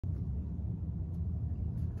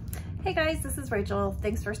Hey guys, this is Rachel.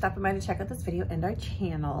 Thanks for stopping by to check out this video and our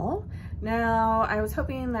channel. Now, I was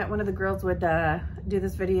hoping that one of the girls would do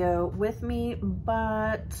this video with me,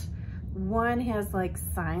 but one has like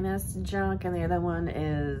sinus junk and the other one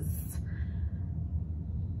is,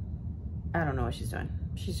 I don't know what she's doing.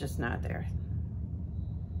 She's just not there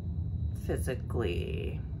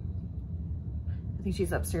physically. I think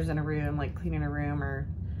she's upstairs in a room, like cleaning her room or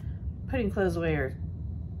putting clothes away or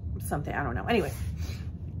something. I don't know. Anyway.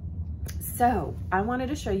 So I wanted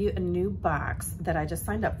to show you a new box that I just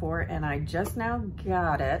signed up for, and I just now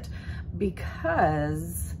got it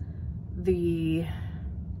because I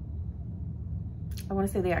want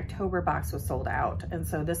to say the October box was sold out. And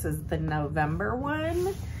so this is the November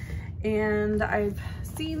one. And I've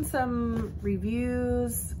seen some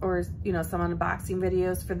reviews or, you know, some unboxing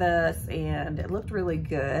videos for this, and it looked really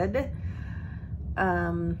good.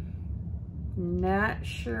 Not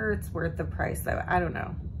sure it's worth the price though. I don't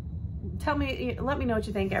know. Let me know what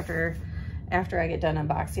you think after I get done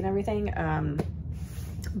unboxing everything.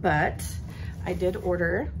 But I did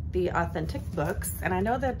order the authentic books, and I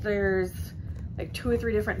know that there's like 2 or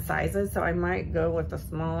 3 different sizes, so I might go with the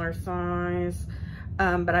smaller size.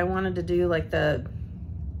 But I wanted to do like the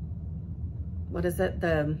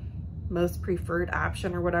most preferred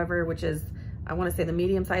option or whatever, which is, I want to say the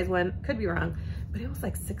medium size one. Could be wrong, but it was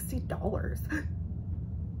like $60.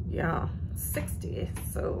 Yeah, 60.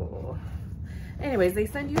 So anyways, they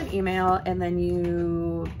send you an email and then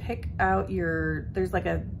you pick out there's like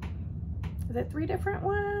is it 3 different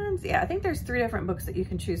ones? Yeah, I think there's 3 different books that you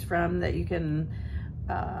can choose from that you can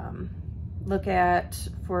look at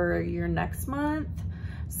for your next month.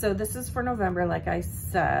 So this is for November, like I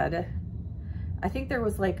said. I think there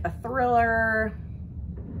was like a thriller,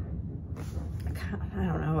 I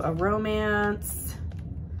don't know, a romance,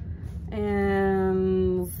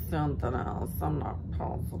 and something else, I'm not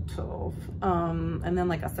positive. And then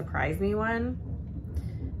like a surprise me one.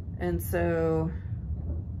 And so,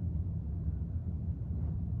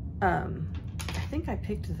 I think I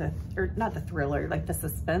picked not the thriller, like the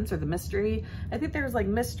suspense or the mystery. I think there was like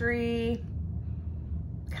mystery,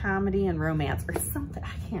 comedy, and romance or something.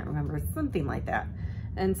 I can't remember, something like that.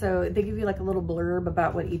 And so they give you like a little blurb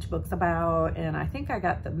about what each book's about. And I think I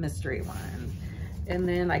got the mystery one. And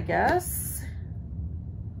then I guess,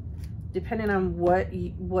 depending on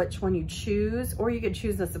which one you choose, or you could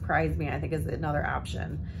choose the surprise me, I think is another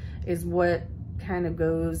option, is what kind of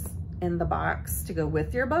goes in the box to go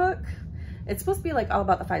with your book. It's supposed to be like all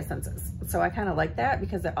about the 5 senses. So I kind of like that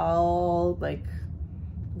because it all like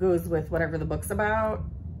goes with whatever the book's about.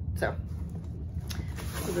 So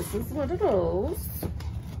this is what it is.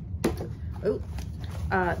 Oh,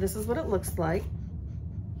 this is what it looks like.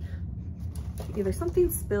 Either something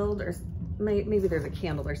spilled or maybe there's a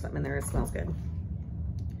candle or something in there. It smells good.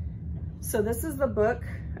 So this is the book,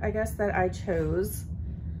 I guess, that I chose.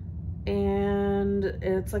 And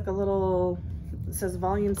it's like a little, it says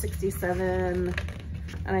volume 67.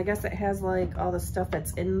 And I guess it has like all the stuff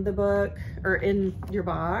that's in the book or in your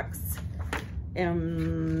box.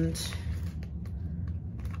 And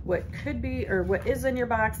what could be, or what is in your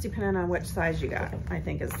box, depending on which size you got, I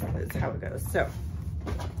think is how it goes. So,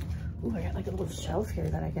 ooh, I got like a little shelf here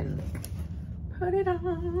that I can put it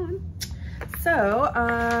on. So,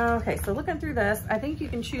 okay, so looking through this, I think you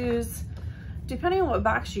can choose, depending on what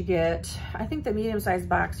box you get, I think the medium-sized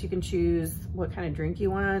box, you can choose what kind of drink you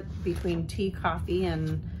want between tea, coffee,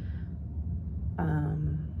 and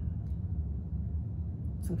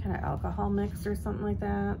some kind of alcohol mix or something like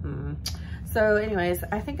that. So anyways,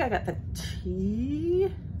 I think I got the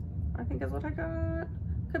tea, I think is what I got.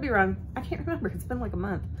 Could be wrong. I can't remember. It's been like a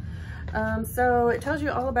month. So it tells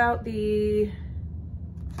you all about the,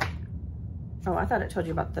 oh, I thought it told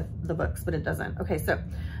you about the books, but it doesn't. Okay, so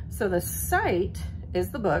the site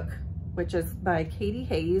is the book, which is by Katie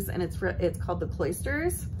Hayes, and it's called The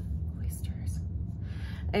Cloisters.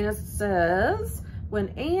 And it says, when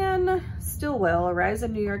Anne Stillwell arrives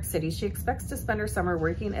in New York City, she expects to spend her summer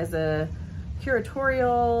working as a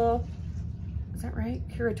curatorial, is that right?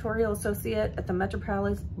 Curatorial associate at the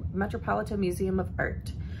Metropolitan Museum of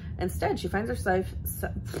Art. Instead, she finds herself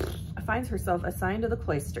assigned to the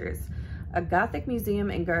Cloisters, a Gothic museum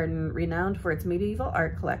and garden renowned for its medieval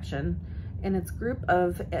art collection and its group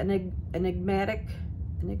of enigmatic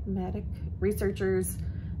researchers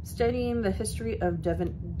studying the history of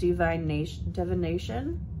divination.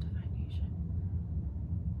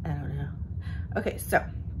 I don't know. Okay, so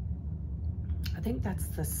I think that's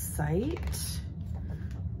the site.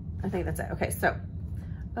 I think that's it. Okay, so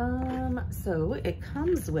it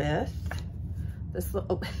comes with this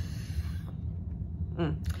little,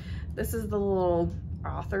 this is the little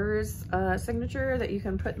author's signature that you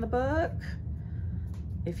can put in the book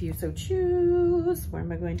if you so choose. Where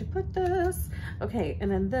am I going to put this? Okay,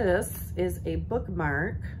 and then this is a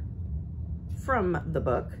bookmark from the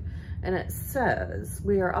book, and it says,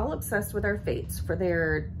 "We are all obsessed with our fates, for they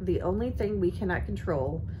are the only thing we cannot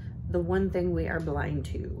control, the one thing we are blind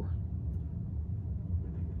to."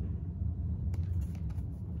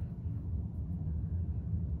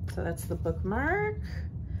 So that's the bookmark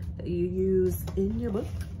that you use in your book.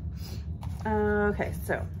 Okay,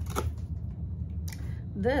 so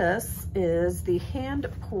this is the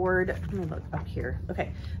hand-poured, let me look up here.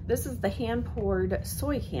 Okay, this is the hand-poured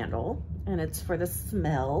soy candle, and it's for the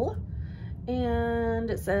smell. And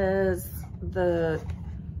it says the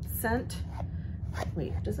scent,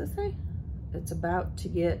 wait, does it say? It's about to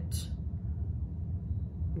get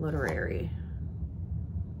literary.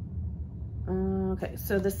 Okay,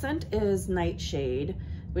 so the scent is Nightshade,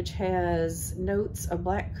 which has notes of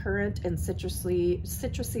black currant and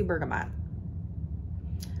citrusy bergamot.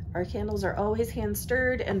 Our candles are always hand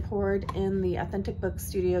stirred and poured in the Authentic Book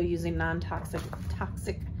Studio using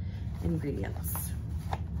non-toxic ingredients.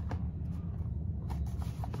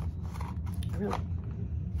 Really,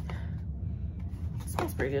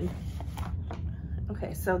 smells pretty good.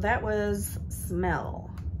 Okay, so that was smell.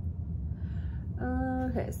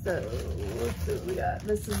 Okay, so let's see what we got.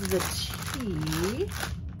 This is the tea,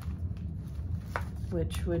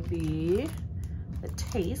 which would be the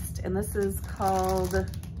taste, and this is called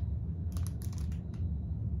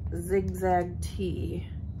Zigzag Tea.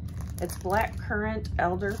 It's black currant,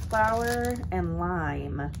 elderflower, and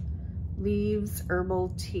lime. Leaves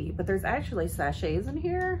herbal tea. But there's actually sachets in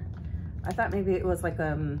here. I thought maybe it was like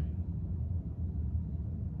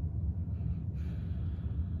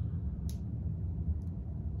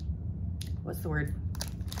what's the word?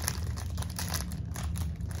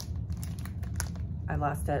 I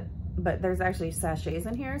lost it. But there's actually sachets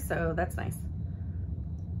in here, so that's nice.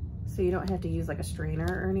 So you don't have to use like a strainer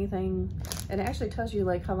or anything. And it actually tells you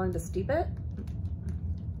like how long to steep it.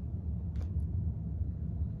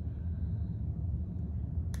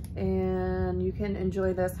 And you can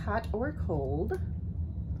enjoy this hot or cold.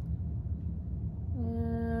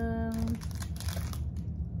 And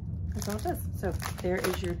that's all it does. So there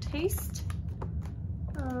is your taste.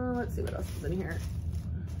 Let's see what else is in here.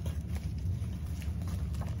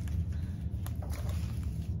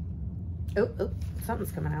 Oh,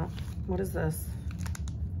 something's coming out. What is this?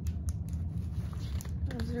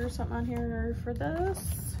 Is there something on here for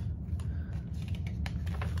this?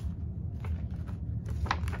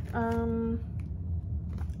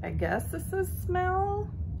 I guess this is smell.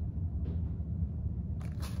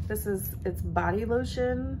 It's body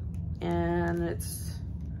lotion, and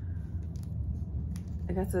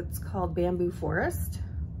I guess it's called Bamboo Forest.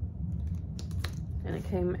 And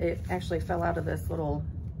it actually fell out of this little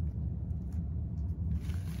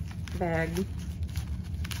bag.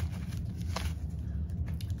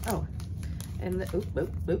 Oh, and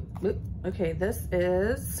okay, this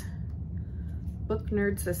is Book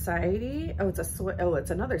Nerd Society. Oh,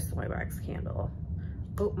 it's another soy wax candle.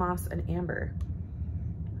 Oat moss and amber.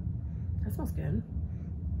 That smells good.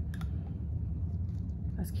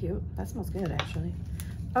 That's cute. That smells good, actually.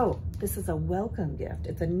 Oh, this is a welcome gift.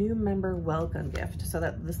 It's a new member welcome gift. So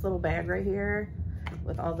that this little bag right here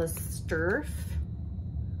with all this stuff.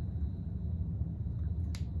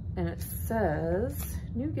 And it says,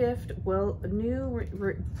 new gift, new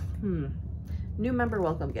member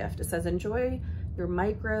welcome gift. It says, enjoy your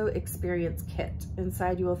micro experience kit.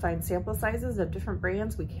 Inside you will find sample sizes of different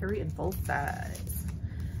brands we carry in full size.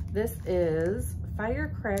 This is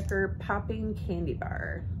Firecracker Popping Candy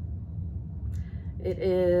Bar. It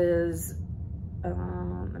is,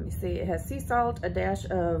 let me see, it has sea salt, a dash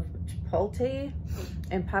of chipotle,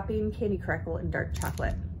 and popping candy crackle and dark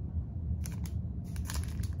chocolate.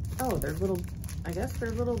 Oh, they're little, I guess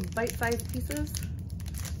they're little bite-sized pieces.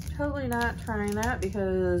 Totally not trying that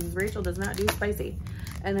because Rachel does not do spicy.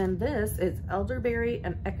 And then this is elderberry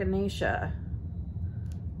and echinacea,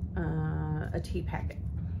 a tea packet.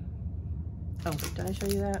 Oh, did I show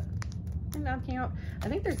you that? I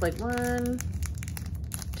think there's like 1,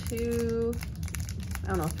 2, I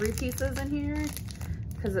don't know, 3 pieces in here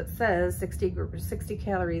because it says 60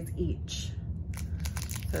 calories each.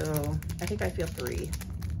 So I think I feel 3.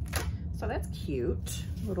 So that's cute.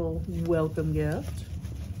 Little welcome gift.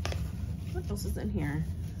 What else is in here?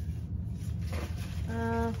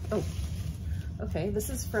 Oh, okay. This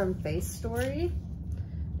is from Face Story,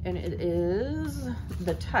 and it is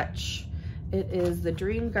the Touch. It is the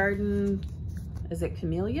Dream Garden, is it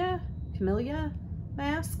Camellia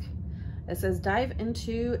mask? It says dive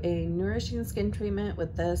into a nourishing skin treatment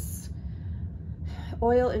with this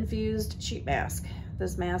oil-infused sheet mask.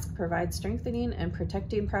 This mask provides strengthening and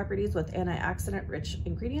protecting properties with antioxidant-rich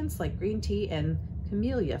ingredients like green tea and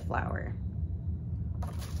camellia flower.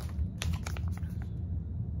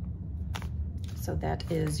 So that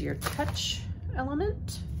is your touch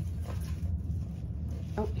element.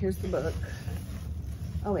 Oh, here's the book.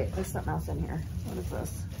 Oh wait, there's something else in here. What is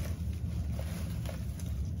this?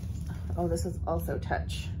 Oh, this is also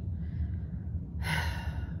touch.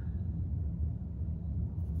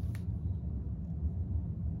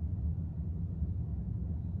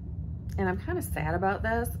 And I'm kind of sad about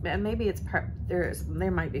this, and maybe it's there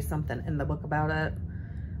might be something in the book about it.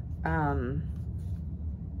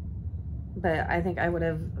 But I think I would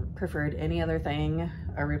have preferred any other thing,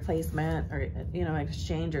 a replacement or, you know,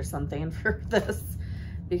 exchange or something for this,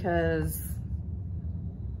 because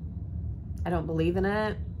I don't believe in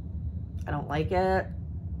it. I don't like it.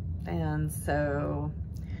 And so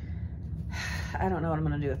I don't know what I'm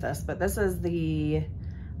going to do with this, but this is the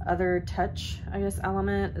other touch, I guess,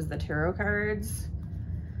 element is the tarot cards.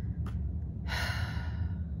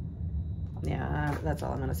 Yeah, that's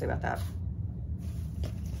all I'm going to say about that.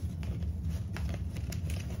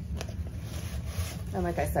 And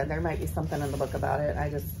like I said, there might be something in the book about it.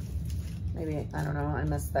 Maybe, I don't know, I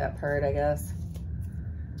missed that part, I guess.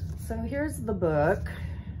 So here's the book.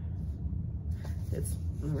 It's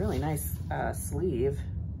a really nice sleeve.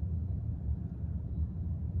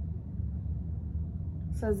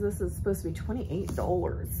 It says this is supposed to be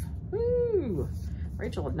 $28. Woo!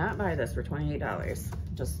 Rachel would not buy this for $28.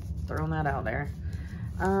 Just throwing that out there.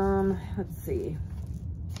 Let's see.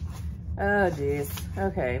 Oh, geez.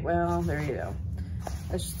 Okay, well, there you go.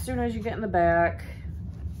 As soon as you get in the back,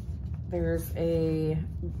 there's a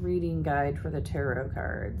reading guide for the tarot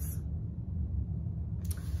cards.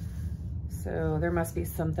 So there must be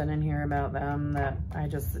something in here about them that I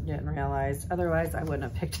just didn't realize. Otherwise, I wouldn't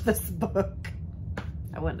have picked this book.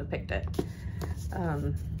 I wouldn't have picked it.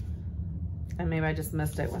 And maybe I just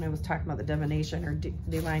missed it when I was talking about the divination or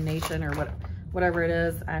divination or whatever it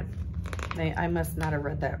is. I must not have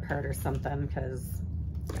read that part or something, because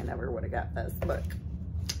I never would have got this book.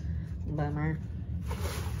 Bummer.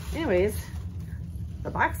 Anyways, the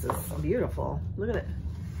box is beautiful. Look at it.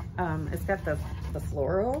 It's got the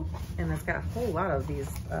floral, and it's got a whole lot of these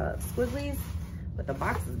squigglies, but the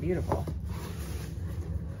box is beautiful.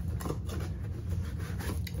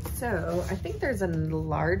 So I think there's a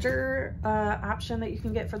larger option that you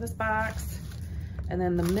can get for this box. And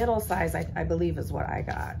then the middle size, I believe, is what I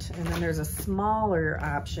got. And then there's a smaller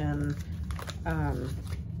option,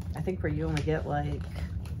 I think, where you only get like,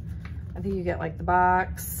 I think you get like the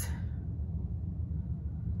box.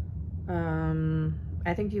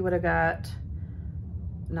 I think you would have got,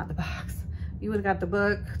 not the box, you would have got the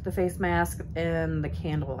book, the face mask, and the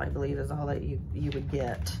candle, I believe, is all that you would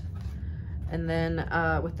get. And then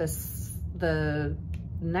with the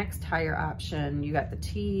next higher option, you got the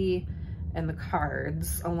tea and the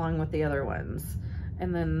cards along with the other ones.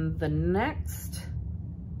 And then the next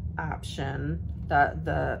option,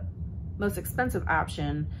 the most expensive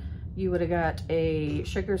option, you would have got a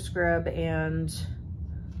sugar scrub and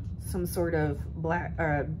some sort of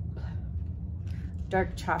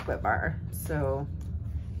dark chocolate bar. So,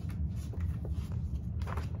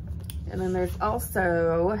 and then there's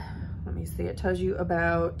also, let me see, it tells you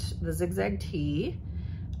about the zigzag tea.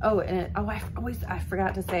 Oh, and I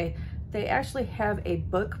forgot to say, they actually have a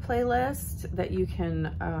book playlist that you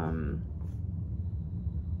can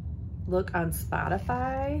look on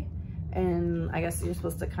Spotify, and I guess you're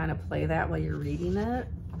supposed to kind of play that while you're reading it.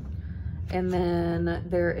 And then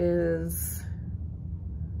there is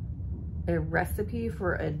a recipe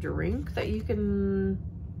for a drink that you can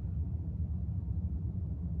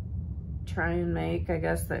try and make, I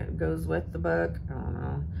guess, that goes with the book. I don't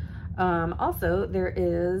know. Also, there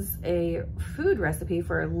is a food recipe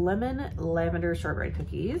for lemon lavender shortbread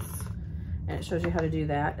cookies, and it shows you how to do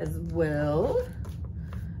that as well.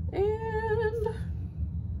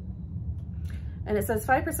 And it says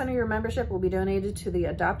 5% of your membership will be donated to the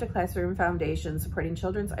Adopt a Classroom Foundation, supporting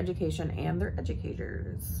children's education and their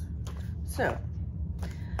educators. So,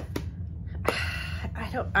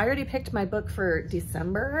 I already picked my book for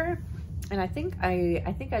December, and I think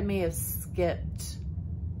I may have skipped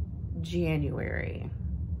January,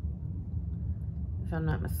 if I'm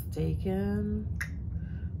not mistaken.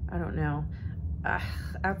 I don't know. I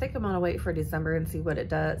think I'm gonna wait for December and see what it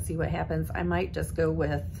does, see what happens. I might just go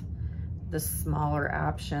with the smaller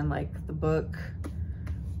option, like the book,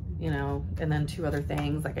 you know, and then 2 other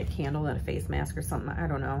things like a candle and a face mask or something. I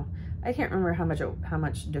don't know. I can't remember how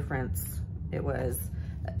much difference it was.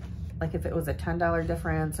 Like if it was a $10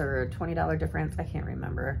 difference or a $20 difference, I can't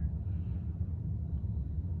remember.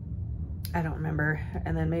 I don't remember.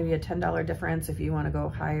 And then maybe a $10 difference if you want to go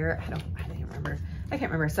higher. I don't remember. I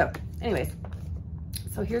can't remember. So anyways,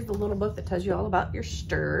 so here's the little book that tells you all about your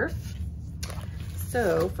Sturf.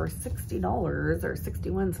 So for $60 or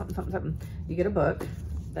 61 something, you get a book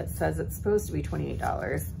that says it's supposed to be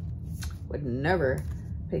 $28. Would never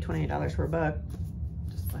pay $28 for a book,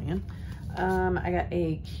 just saying. I got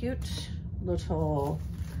a cute little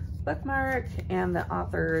bookmark and the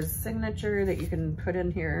author's signature that you can put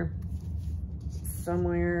in here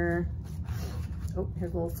somewhere. Oh,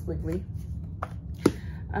 here's a little squiggly.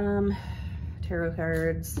 Tarot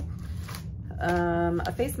cards,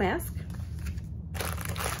 a face mask,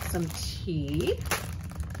 some tea,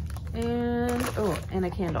 and and a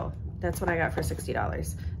candle. That's what I got for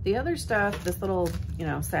 $60. The other stuff, this little, you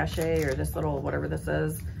know, sachet or this little whatever this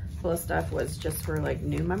is, full of stuff was just for like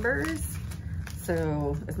new members.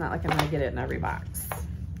 So it's not like I'm gonna get it in every box,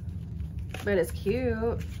 but it's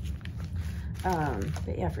cute.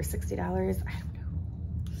 But yeah, for $60,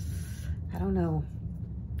 I don't know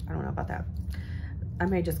about that. I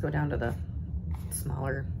may just go down to the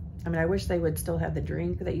smaller. I mean, I wish they would still have the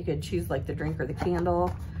drink that you could choose, like the drink or the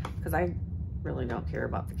candle, because I really don't care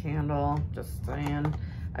about the candle, just saying.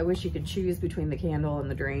 I wish you could choose between the candle and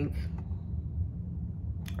the drink,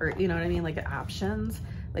 or you know what I mean, like options.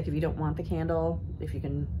 Like if you don't want the candle, if you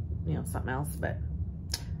can, you know, something else, but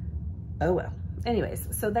oh well. Anyways,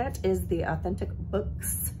 so that is the Authentic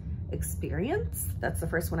Books experience. That's the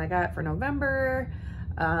first one I got for November.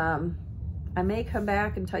 I may come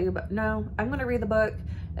back and tell you about, no, I'm gonna read the book,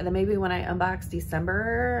 and then maybe when I unbox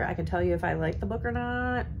December, I can tell you if I like the book or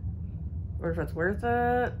not, or if it's worth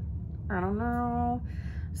it. I don't know.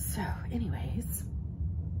 So anyways,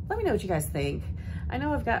 let me know what you guys think. I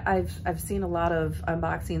know I've seen a lot of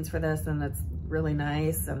unboxings for this, and it's really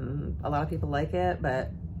nice, and a lot of people like it,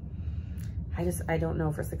 but I don't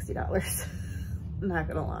know for $60. Not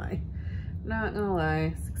gonna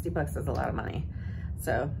lie, 60 bucks is a lot of money.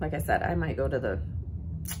 So like I said, I might go to the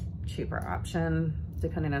cheaper option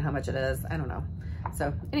depending on how much it is. I don't know.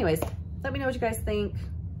 So anyways, let me know what you guys think.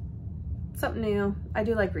 Something new. I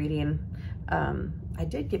do like reading. I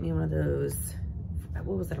did get me one of those,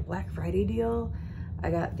 what was it, a Black Friday deal? I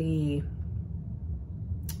got the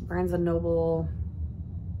Barnes & Noble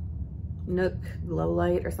Nook Glow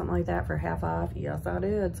Light or something like that for half off. Yes, I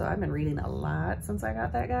did. So I've been reading a lot since I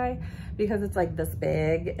got that guy, because it's like this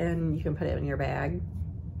big and you can put it in your bag.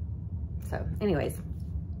 So anyways,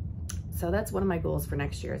 so that's one of my goals for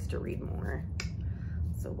next year, is to read more.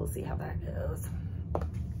 So we'll see how that goes.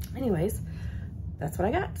 Anyways, that's what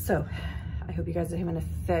I got. So I hope you guys are having a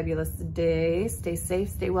fabulous day. Stay safe,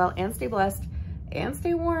 stay well, and stay blessed, and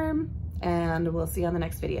stay warm. And we'll see you on the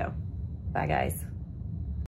next video. Bye, guys.